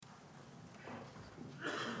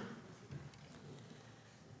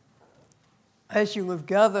As you have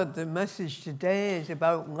gathered, the message today is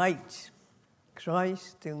about light.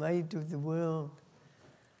 Christ, the light of the world.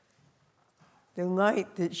 The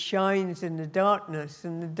light that shines in the darkness,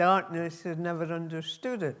 and the darkness has never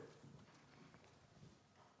understood it.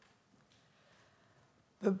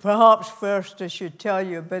 But perhaps first I should tell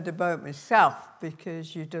you a bit about myself,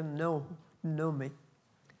 because you don't know me.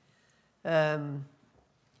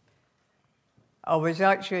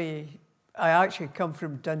 I actually come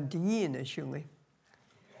from Dundee initially,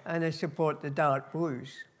 and I support the Dark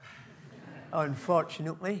Blues,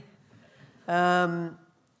 unfortunately. I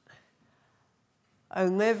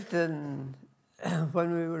lived in,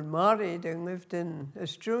 when we were married, I lived in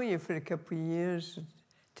Australia for a couple of years,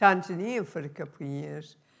 Tanzania for a couple of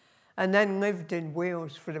years, and then lived in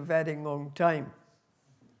Wales for a very long time.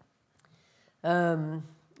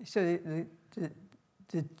 So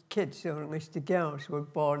the kids, or at least the girls, were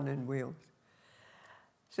born in Wales.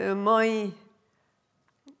 So my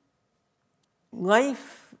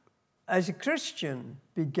life as a Christian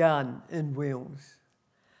began in Wales.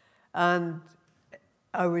 And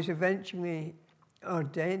I was eventually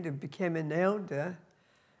ordained and became an elder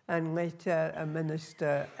and later a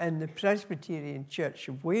minister in the Presbyterian Church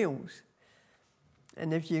of Wales.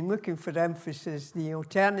 And if you're looking for emphasis, the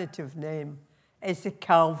alternative name is the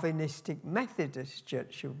Calvinistic Methodist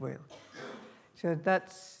Church of Wales. So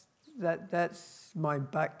that's my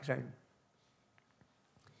background.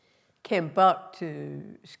 Came back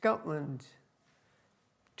to Scotland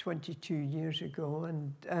 22 years ago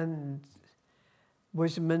and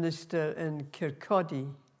was a minister in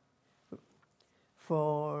Kirkcaldy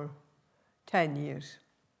for 10 years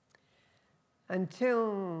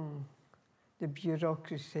until the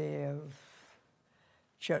bureaucracy of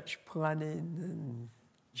church planning and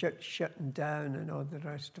church shutting down and all the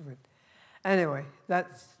rest of it. Anyway,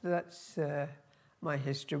 that's my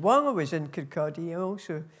history. While I was in Kirkcaldy,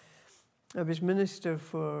 I was minister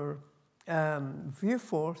for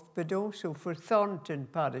Viewforth, but also for Thornton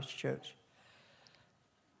Parish Church.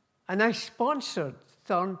 And I sponsored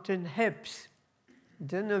Thornton Hibs. I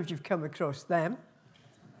don't know if you've come across them.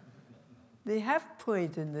 They have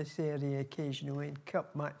played in this area occasionally in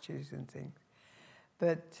cup matches and things.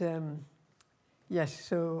 But yes,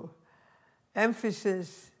 so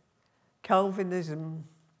emphasis, Calvinism,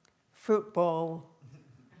 football,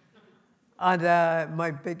 and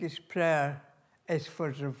my biggest prayer is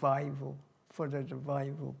for revival,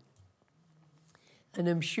 And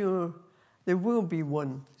I'm sure there will be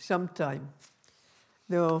one sometime.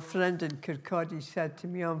 Though a friend in Kirkcaldy said to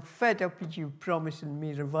me, I'm fed up with you promising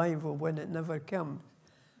me revival when it never comes.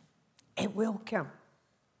 It will come.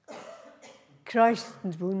 Christ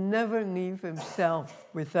will never leave himself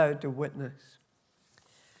without a witness.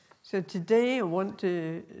 So today I want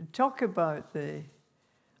to talk about the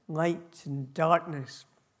light and darkness.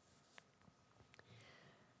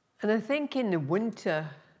 And I think in the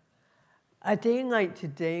winter, a day like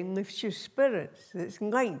today lifts your spirits. It's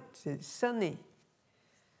light, it's sunny.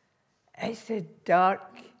 It's the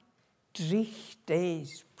dark, dreich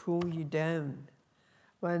days pull you down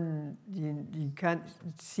when you can't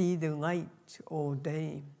see the light all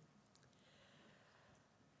day.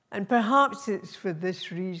 And perhaps it's for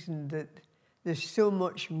this reason that there's so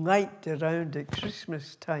much light around at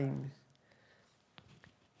Christmas times.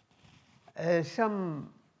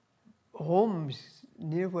 Some homes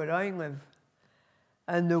near where I live,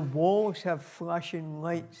 and the walls have flashing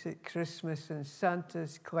lights at Christmas, and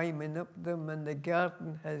Santa's climbing up them, and the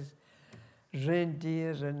garden has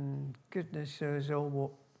reindeer and goodness knows all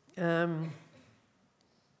what.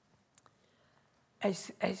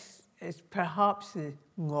 It's perhaps the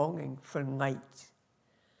longing for light.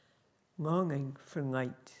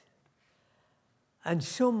 And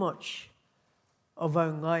so much of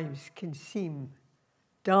our lives can seem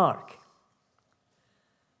dark,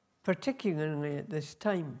 particularly at this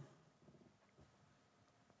time.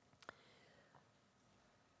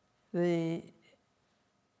 The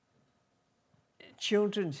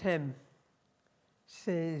children's hymn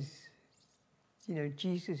says,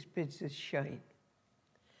 Jesus bids us shine.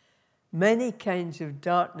 Many kinds of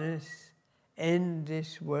darkness in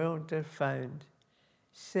this world are found,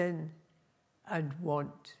 sin and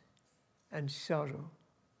want and sorrow.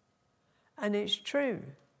 And it's true.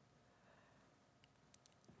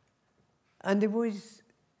 And there was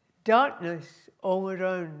darkness all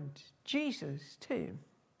around Jesus too.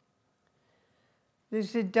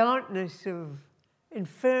 There's the darkness of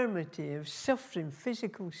infirmity, of suffering,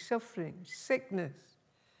 physical suffering, sickness,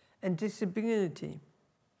 and disability.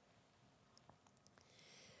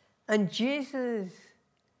 And Jesus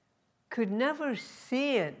could never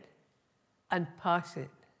see it and pass it.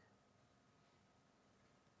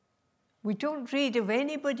 We don't read of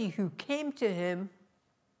anybody who came to him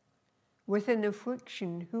with an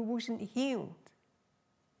affliction who wasn't healed.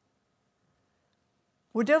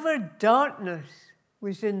 Whatever darkness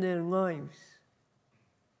was in their lives,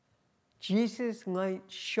 Jesus' light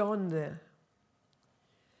shone there.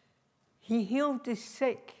 He healed the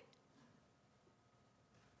sick.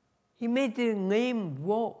 He made the lame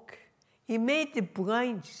walk. He made the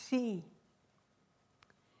blind see.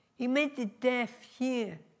 He made the deaf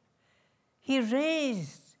hear. He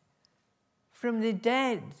raised from the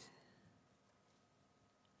dead.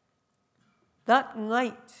 That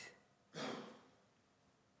light,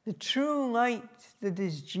 the true light that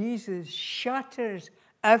is Jesus, shatters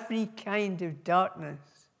every kind of darkness,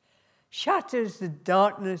 shatters the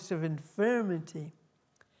darkness of infirmity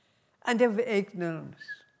and of ignorance.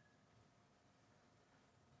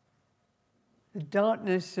 The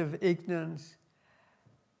darkness of ignorance.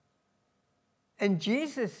 In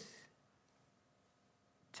Jesus'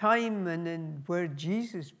 time and in where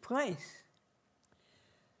Jesus placed,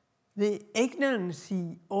 the ignorance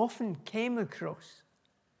he often came across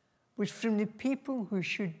was from the people who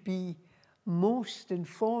should be most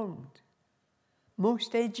informed,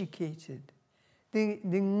 most educated, the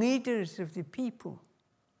leaders of the people.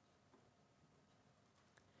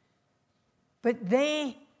 But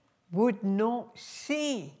they would not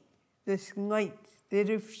see this light. They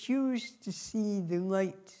refused to see the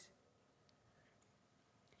light.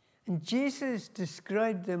 And Jesus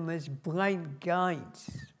described them as blind guides.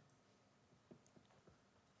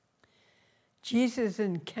 Jesus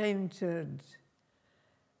encountered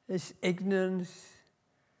this ignorance,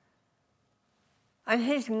 and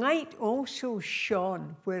his light also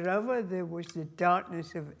shone wherever there was the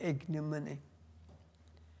darkness of ignominy.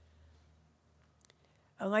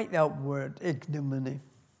 I like that word, ignominy.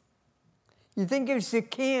 You think of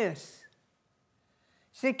Zacchaeus.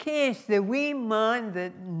 Zacchaeus, the wee man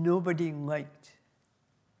that nobody liked.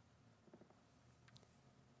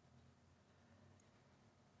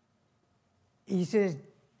 He says,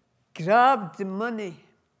 grabbed the money.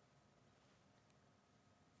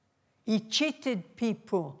 He cheated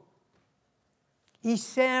people. He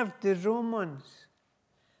served the Romans,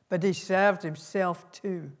 but he served himself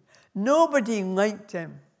too. Nobody liked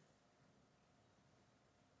him.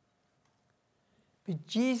 But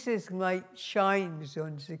Jesus' light shines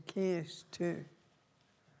on Zacchaeus too.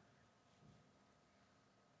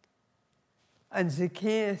 And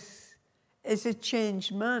Zacchaeus is a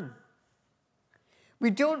changed man. We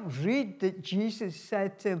don't read that Jesus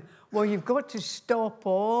said to him, well, you've got to stop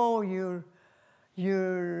all your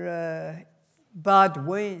bad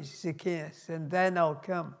ways, Zacchaeus, and then I'll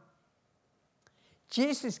come.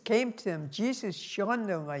 Jesus came to him. Jesus shone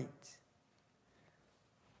the light.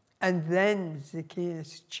 And then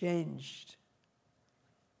Zacchaeus changed.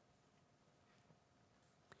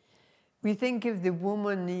 We think of the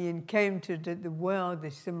woman he encountered at the well, the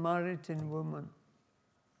Samaritan woman.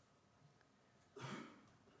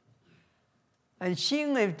 And she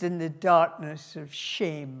lived in the darkness of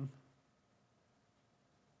shame,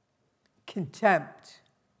 contempt.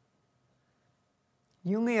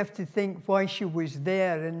 You only have to think why she was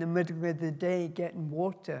there in the middle of the day getting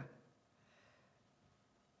water.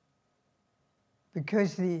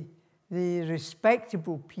 Because the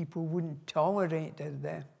respectable people wouldn't tolerate her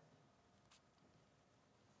there.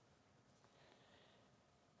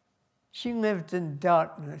 She lived in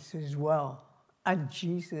darkness as well, and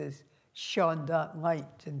Jesus shone that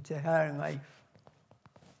light into her life.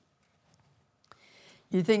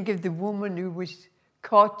 You think of the woman who was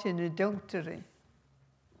caught in adultery.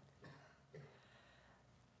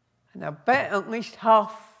 And I bet at least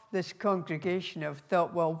half this congregation have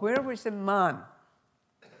thought, well, where was the man?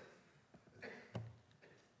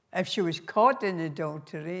 If she was caught in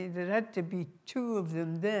adultery, there had to be two of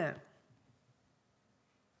them there.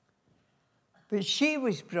 But she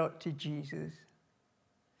was brought to Jesus.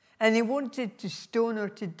 And they wanted to stone her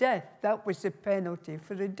to death. That was the penalty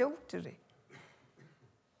for adultery.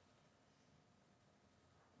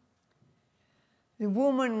 The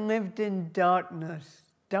woman lived in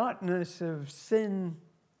darkness of sin.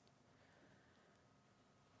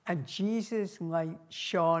 And Jesus' light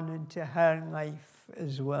shone into her life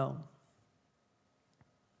as well.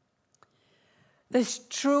 This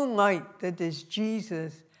true light that is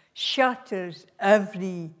Jesus shatters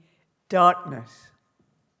every darkness.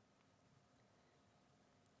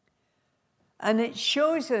 And it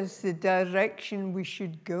shows us the direction we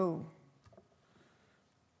should go.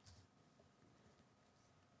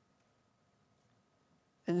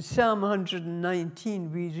 In Psalm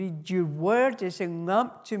 119, we read, your word is a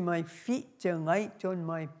lamp to my feet, a light on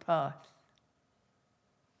my path.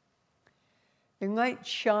 The light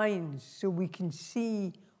shines so we can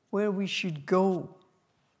see where we should go.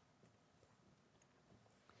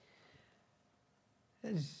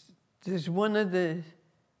 There's one of the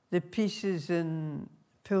pieces in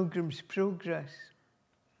Pilgrim's Progress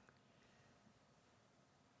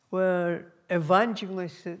where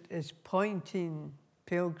Evangelist is pointing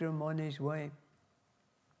Pilgrim on his way.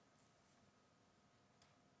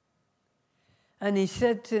 And he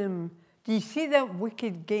said to him, "Do you see that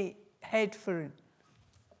wicket gate? Head for it."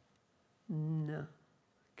 "No,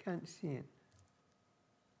 can't see it."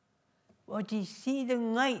 "Well, do you see the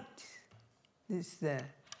light that's there?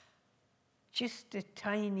 Just a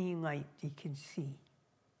tiny light you can see.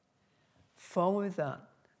 Follow that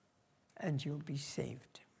and you'll be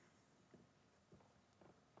saved."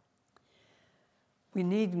 We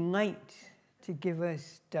need light to give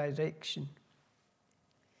us direction.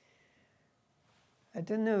 I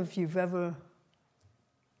don't know if you've ever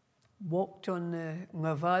walked on the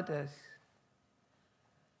Nevadas.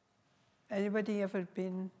 Anybody ever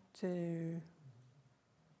been to,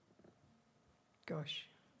 gosh,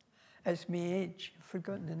 it's my age, I've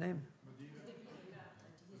forgotten the name.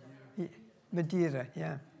 Madeira,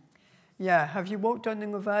 yeah. Yeah, have you walked on the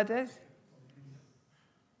Nevadas?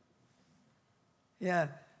 Yeah.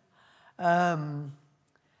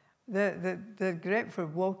 They're great for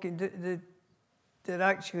walking. They're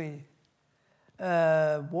actually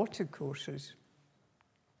water courses,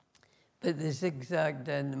 but they zigzag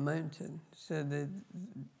down the mountain so that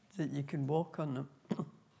you can walk on them.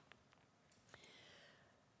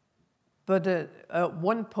 But at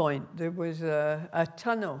one point, there was a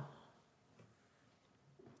tunnel,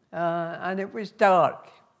 and it was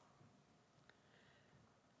dark.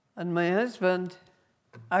 And my husband,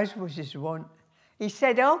 as was his wont, he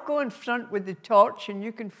said, "I'll go in front with the torch and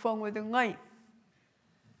you can follow the light."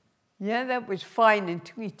 Yeah, that was fine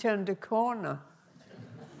until he turned a corner.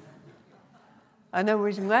 And I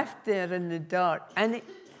was left there in the dark. And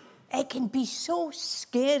it can be so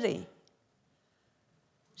scary,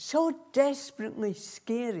 so desperately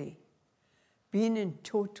scary, being in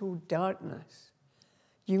total darkness.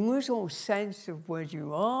 You lose all sense of where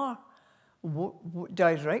you are, what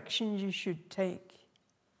direction you should take.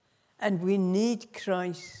 And we need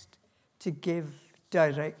Christ to give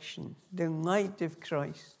direction, the light of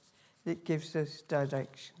Christ that gives us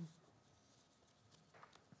direction.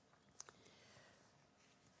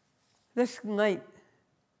 This light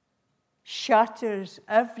shatters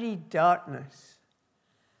every darkness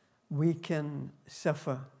we can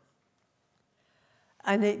suffer.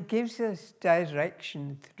 And it gives us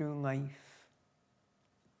direction through life.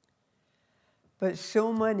 But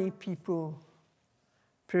so many people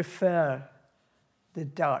prefer the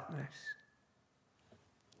darkness.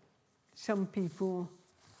 Some people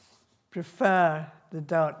prefer the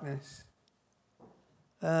darkness.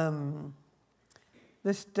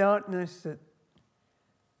 This darkness that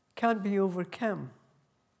can't be overcome.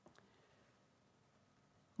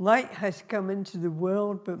 Light has come into the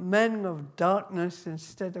world, but men love darkness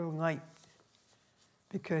instead of light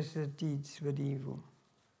because their deeds were evil.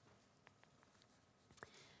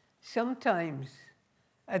 Sometimes,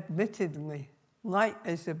 admittedly, light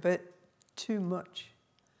is a bit too much.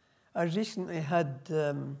 I recently had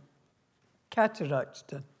cataracts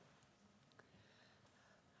done.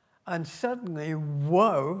 And suddenly,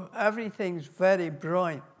 whoa, everything's very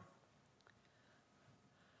bright.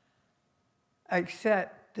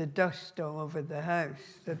 Except the dust all over the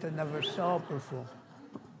house that I never saw before.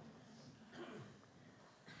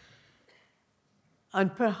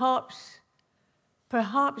 And perhaps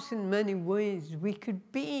in many ways, we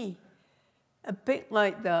could be a bit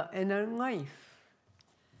like that in our life.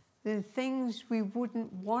 The things we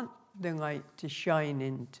wouldn't want the light to shine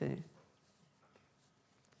into.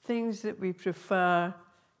 Things that we prefer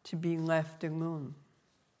to be left alone.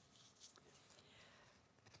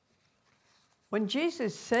 When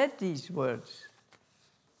Jesus said these words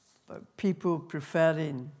about people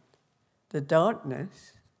preferring the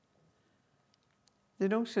darkness,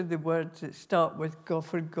 they're also the words that start with "God,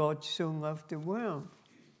 for God so loved the world."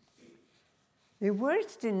 The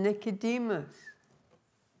words to Nicodemus.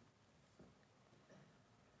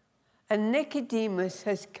 And Nicodemus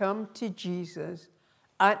has come to Jesus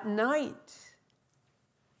at night.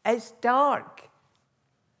 It's dark.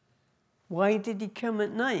 Why did he come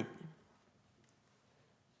at night?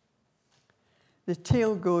 The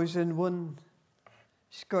tale goes in one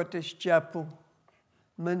Scottish chapel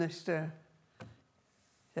minister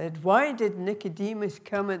said, "Why did Nicodemus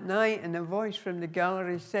come at night?" And a voice from the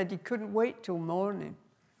gallery said he couldn't wait till morning.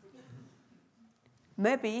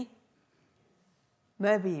 Maybe,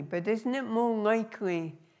 but isn't it more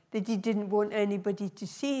likely that he didn't want anybody to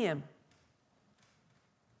see him.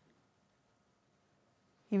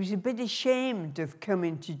 He was a bit ashamed of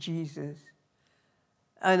coming to Jesus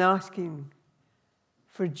and asking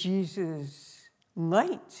for Jesus'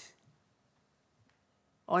 light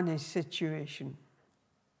on his situation.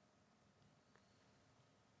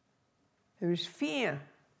 There was fear.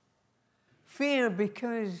 Fear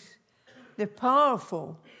because the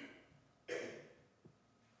powerful,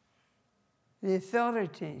 the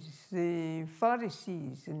authorities, the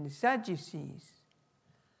Pharisees and the Sadducees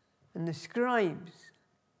and the scribes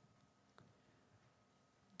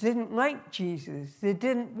didn't like Jesus. They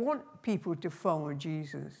didn't want people to follow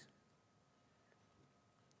Jesus.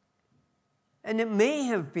 And it may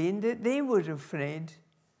have been that they were afraid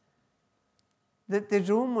that the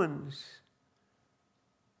Romans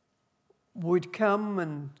would come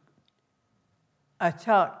and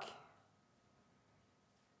attack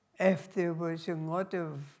if there was a lot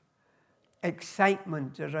of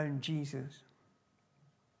excitement around Jesus.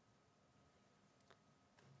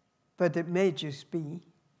 But it may just be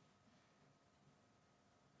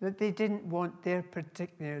that they didn't want their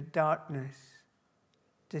particular darkness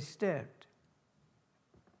disturbed.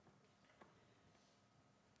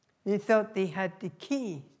 They thought they had the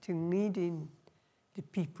key to leading the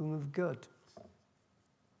people of God.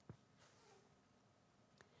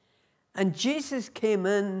 And Jesus came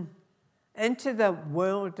into that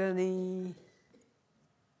world and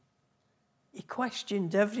he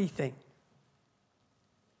questioned everything.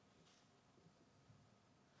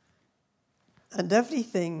 And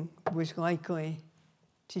everything was likely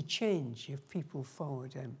to change if people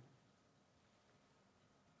followed him.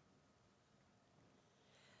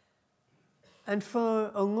 And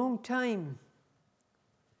for a long time,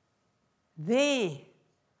 they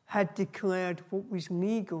had declared what was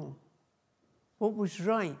legal, what was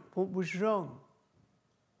right, what was wrong.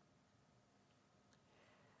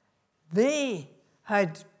 They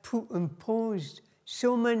had imposed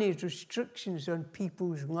so many restrictions on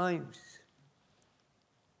people's lives.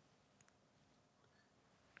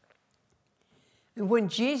 And when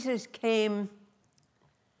Jesus came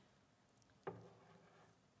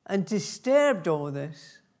and disturbed all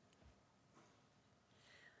this,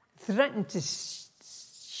 threatened to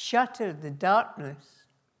shatter the darkness,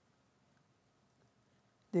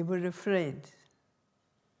 they were afraid.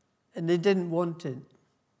 And they didn't want it.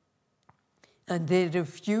 And they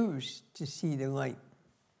refused to see the light.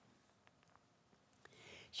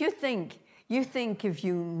 You think if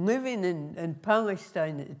you living in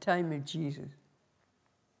Palestine at the time of Jesus,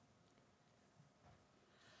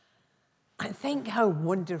 and think how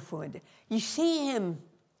wonderful it is. You see him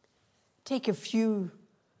take a few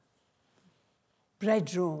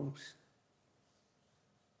bread rolls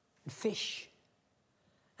and fish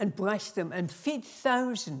and bless them and feed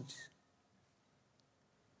thousands.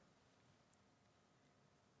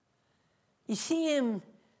 You see him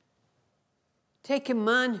take a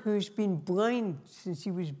man who's been blind since he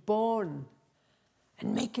was born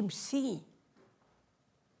and make him see.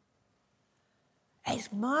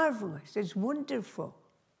 It's marvelous. It's wonderful.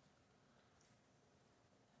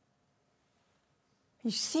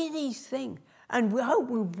 You see these things, and how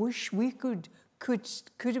we wish we could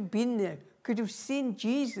have been there, could have seen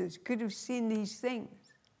Jesus, could have seen these things.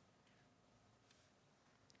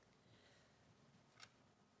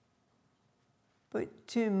 But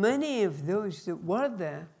to many of those that were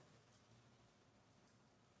there,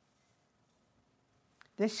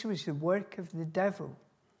 this was the work of the devil.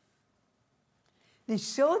 They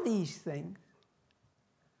saw these things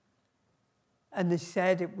and they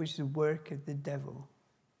said it was the work of the devil.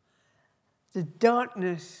 The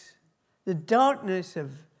darkness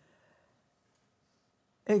of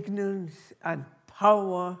ignorance and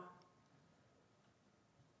power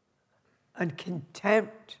and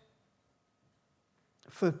contempt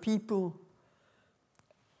for people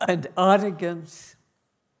and arrogance,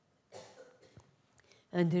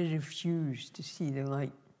 and they refused to see the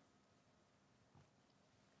light.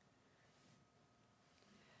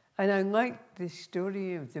 And I like the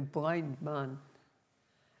story of the blind man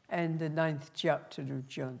in the 9th chapter of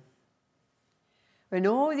John. When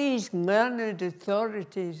all these learned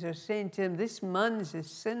authorities are saying to him, this man's a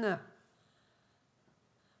sinner.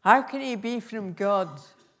 How can he be from God?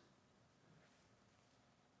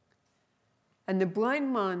 And the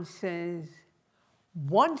blind man says,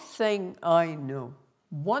 one thing I know,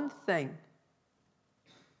 one thing.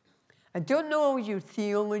 I don't know all your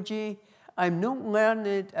theology. I'm not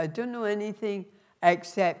learned. I don't know anything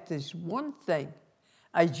except this one thing.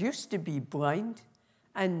 I used to be blind,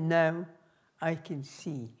 and now I can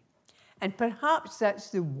see. And perhaps that's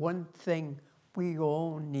the one thing we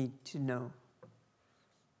all need to know.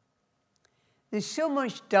 There's so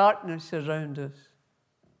much darkness around us.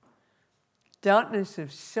 Darkness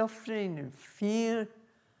of suffering and fear.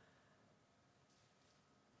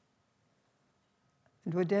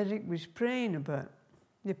 And what Eric was praying about,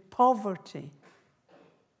 the poverty.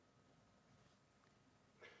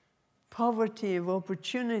 Poverty of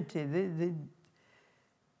opportunity,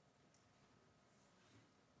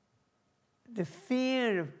 the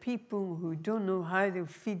fear of people who don't know how to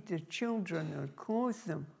feed their children or clothe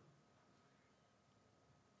them.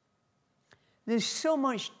 There's so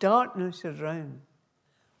much darkness around.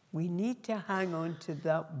 We need to hang on to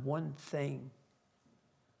that one thing.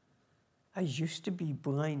 I used to be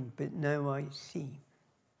blind, but now I see.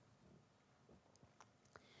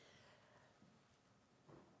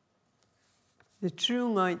 The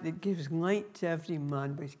true light that gives light to every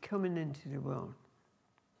man was coming into the world.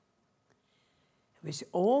 It was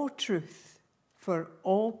all truth for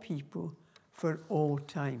all people for all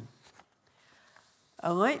time. I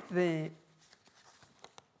like the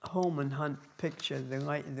Holman Hunt picture, The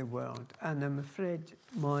Light of the World, and I'm afraid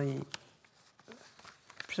my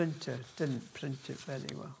printer didn't print it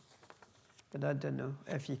very well. But I don't know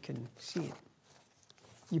if you can see it.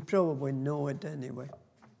 You probably know it anyway.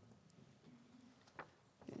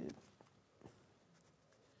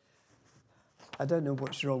 I don't know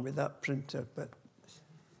what's wrong with that printer, but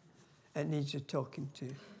it needs a talking to.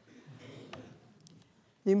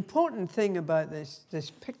 The important thing about this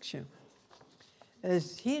picture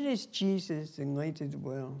is here is Jesus, the light of the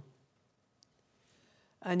world.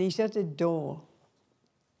 And he's at a door.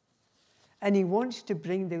 And he wants to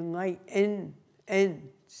bring the light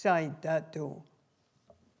inside that door.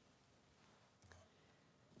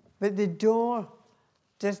 But the door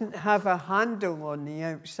doesn't have a handle on the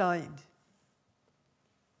outside.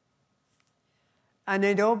 And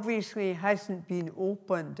it obviously hasn't been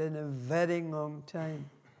opened in a very long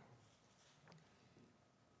time.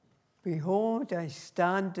 Behold, I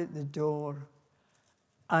stand at the door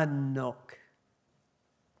and knock.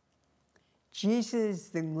 Jesus,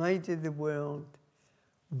 the light of the world,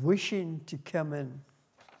 wishing to come in.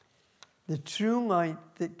 The true light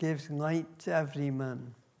that gives light to every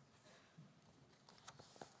man.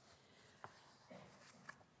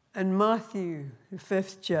 In Matthew, the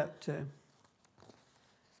 5th chapter,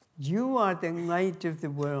 you are the light of the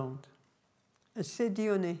world. A city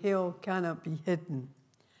on a hill cannot be hidden.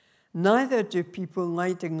 Neither do people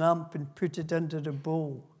light a lamp and put it under a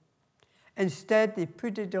bowl. Instead, they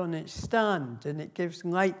put it on its stand, and it gives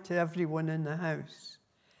light to everyone in the house.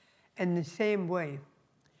 In the same way,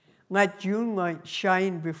 let your light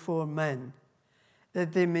shine before men,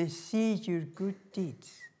 that they may see your good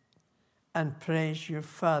deeds and praise your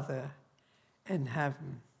Father in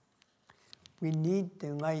heaven. We need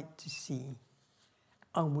the light to see,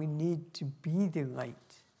 and we need to be the light,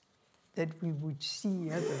 that we would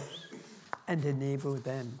see others and enable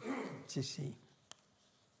them to see.